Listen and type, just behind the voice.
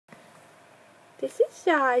This is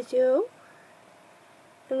Zazu.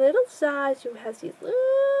 And little Zazu has these little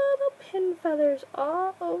pin feathers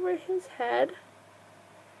all over his head.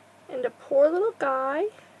 And the poor little guy,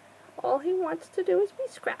 all he wants to do is be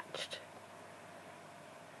scratched.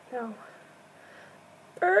 Now,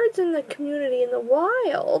 birds in the community in the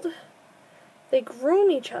wild, they groom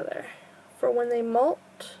each other for when they molt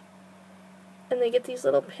and they get these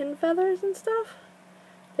little pin feathers and stuff.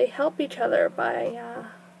 They help each other by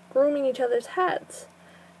grooming each other's heads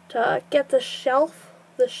to get the shelf,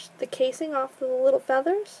 the casing off the little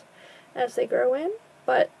feathers as they grow in.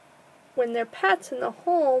 But when they're pets in the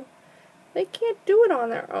home, they can't do it on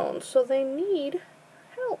their own, so they need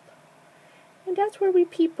help. And that's where we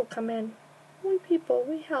people come in. We people,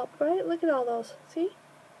 we help, right? Look at all those. See?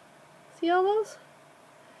 See all those?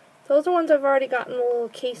 Those are ones I've already gotten the little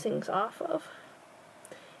casings off of.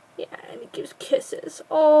 Yeah, and he gives kisses.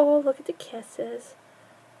 Oh, look at the kisses.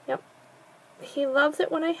 Yep. He loves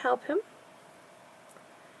it when I help him.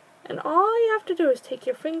 And all you have to do is take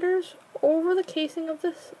your fingers over the casing of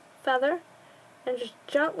this feather and just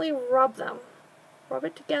gently rub them. Rub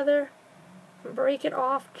it together and break it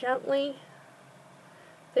off gently.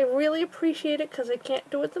 They really appreciate it because they can't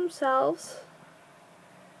do it themselves.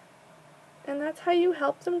 And that's how you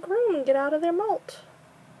help them groom and get out of their molt.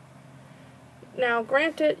 Now,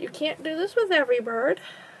 granted, you can't do this with every bird.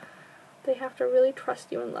 They have to really trust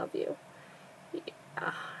you and love you.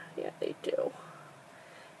 Yeah, they do.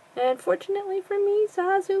 And fortunately for me,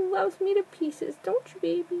 Zazu loves me to pieces, don't you,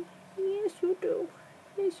 baby? Yes, you do.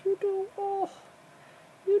 Yes, you do. Oh,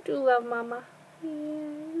 you do love Mama. Yeah,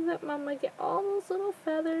 you let Mama get all those little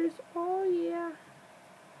feathers. Oh, yeah.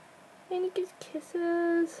 And he gives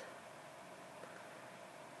kisses.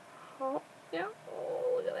 Oh, yeah.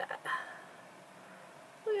 Oh, look at that.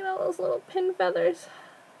 Look at all those little pin feathers.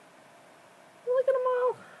 Look at them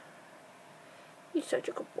all. He's such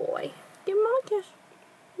a good boy. Give him a kiss.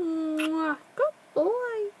 Mwah. Good boy.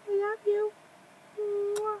 I love you.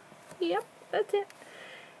 Mwah. Yep, that's it.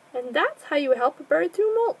 And that's how you help a bird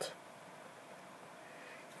through molt.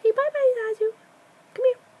 Hey, bye-bye, Zazu. Come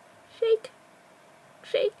here. Shake.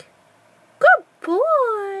 Shake. Good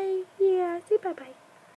boy. Yeah, say bye-bye.